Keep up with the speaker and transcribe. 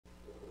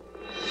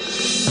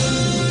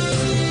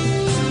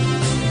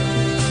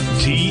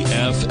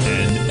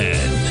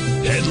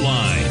TFNN.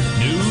 Headline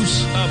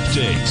News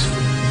Update.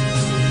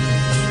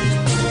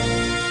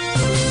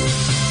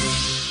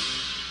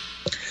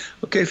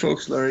 Okay,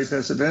 folks, Larry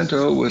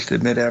Pesavento with the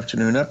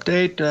mid-afternoon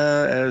update.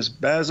 As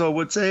Basil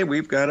would say,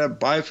 we've got a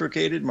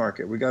bifurcated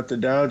market. We got the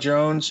Dow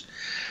Jones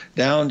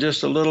down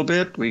just a little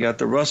bit. We got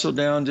the Russell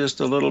down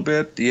just a little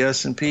bit. The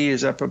S&P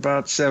is up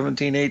about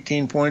 17,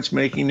 18 points,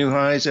 making new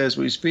highs as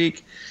we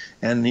speak.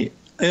 And the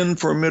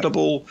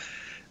informidable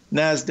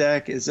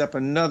NASDAQ is up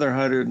another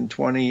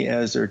 120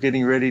 as they're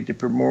getting ready to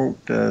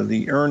promote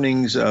the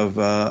earnings of,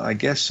 I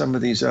guess, some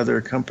of these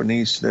other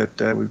companies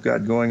that we've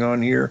got going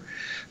on here.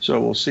 So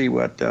we'll see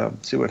what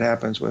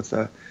happens with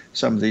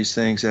some of these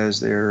things as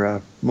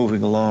they're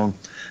moving along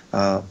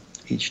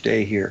each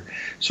day here.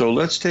 So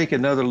let's take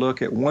another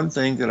look at one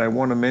thing that I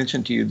want to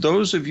mention to you.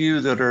 Those of you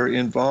that are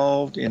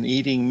involved in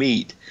eating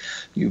meat,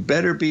 you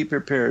better be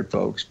prepared,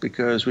 folks,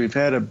 because we've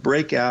had a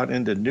breakout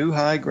into new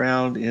high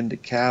ground into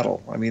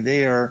cattle. I mean,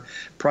 they are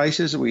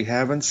prices that we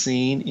haven't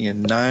seen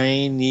in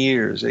 9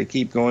 years. They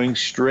keep going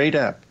straight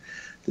up.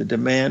 The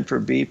demand for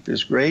beef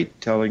is great,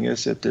 telling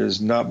us that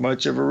there's not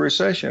much of a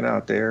recession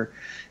out there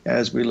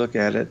as we look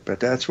at it, but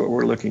that's what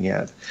we're looking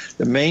at.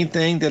 The main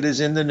thing that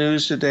is in the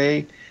news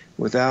today,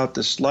 without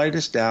the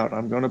slightest doubt,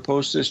 I'm going to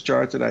post this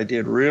chart that I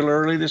did real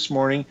early this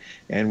morning,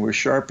 and we're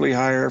sharply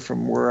higher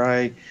from where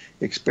I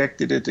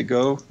expected it to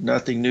go.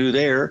 Nothing new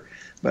there,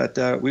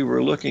 but we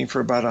were looking for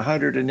about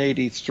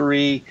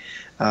 183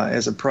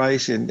 as a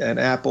price, and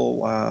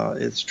Apple,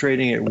 it's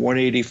trading at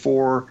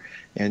 184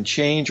 and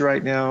change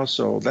right now.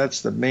 So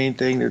that's the main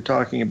thing. They're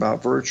talking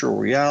about virtual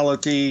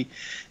reality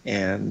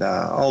and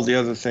all the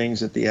other things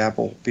that the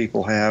Apple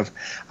people have.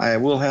 I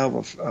will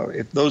have,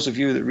 if those of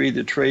you that read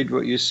the Trade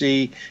What You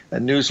See, a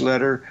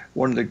newsletter,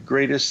 one of the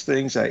greatest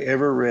things I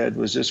ever read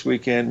was this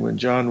weekend when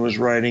John was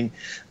writing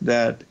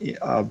that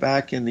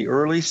back in the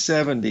early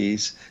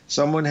 70s,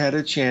 someone had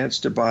a chance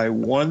to buy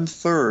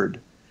 1/3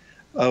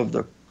 of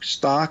the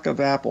stock of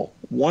Apple,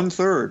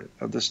 1/3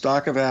 of the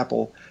stock of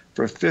Apple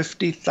for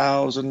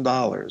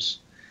 $50,000,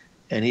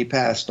 and he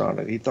passed on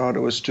it. He thought it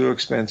was too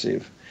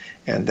expensive,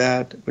 and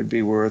that would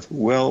be worth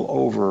well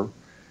over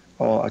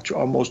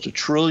almost $1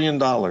 trillion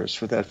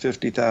for that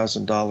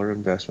 $50,000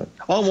 investment.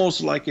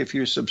 Almost like if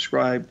you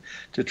subscribe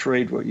to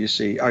Trade What You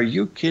See. Are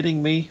you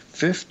kidding me?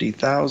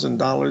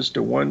 $50,000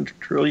 to $1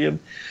 trillion?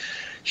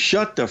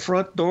 Shut the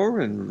front door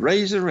and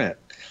raise the rent.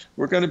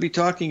 We're going to be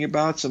talking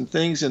about some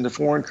things in the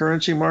foreign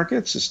currency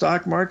markets, the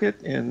stock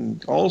market,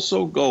 and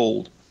also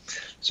gold.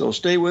 So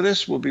stay with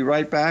us. We'll be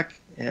right back,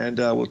 and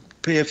we'll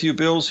pay a few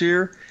bills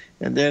here,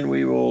 and then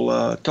we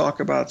will talk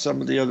about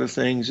some of the other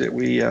things that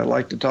we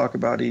like to talk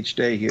about each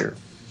day here.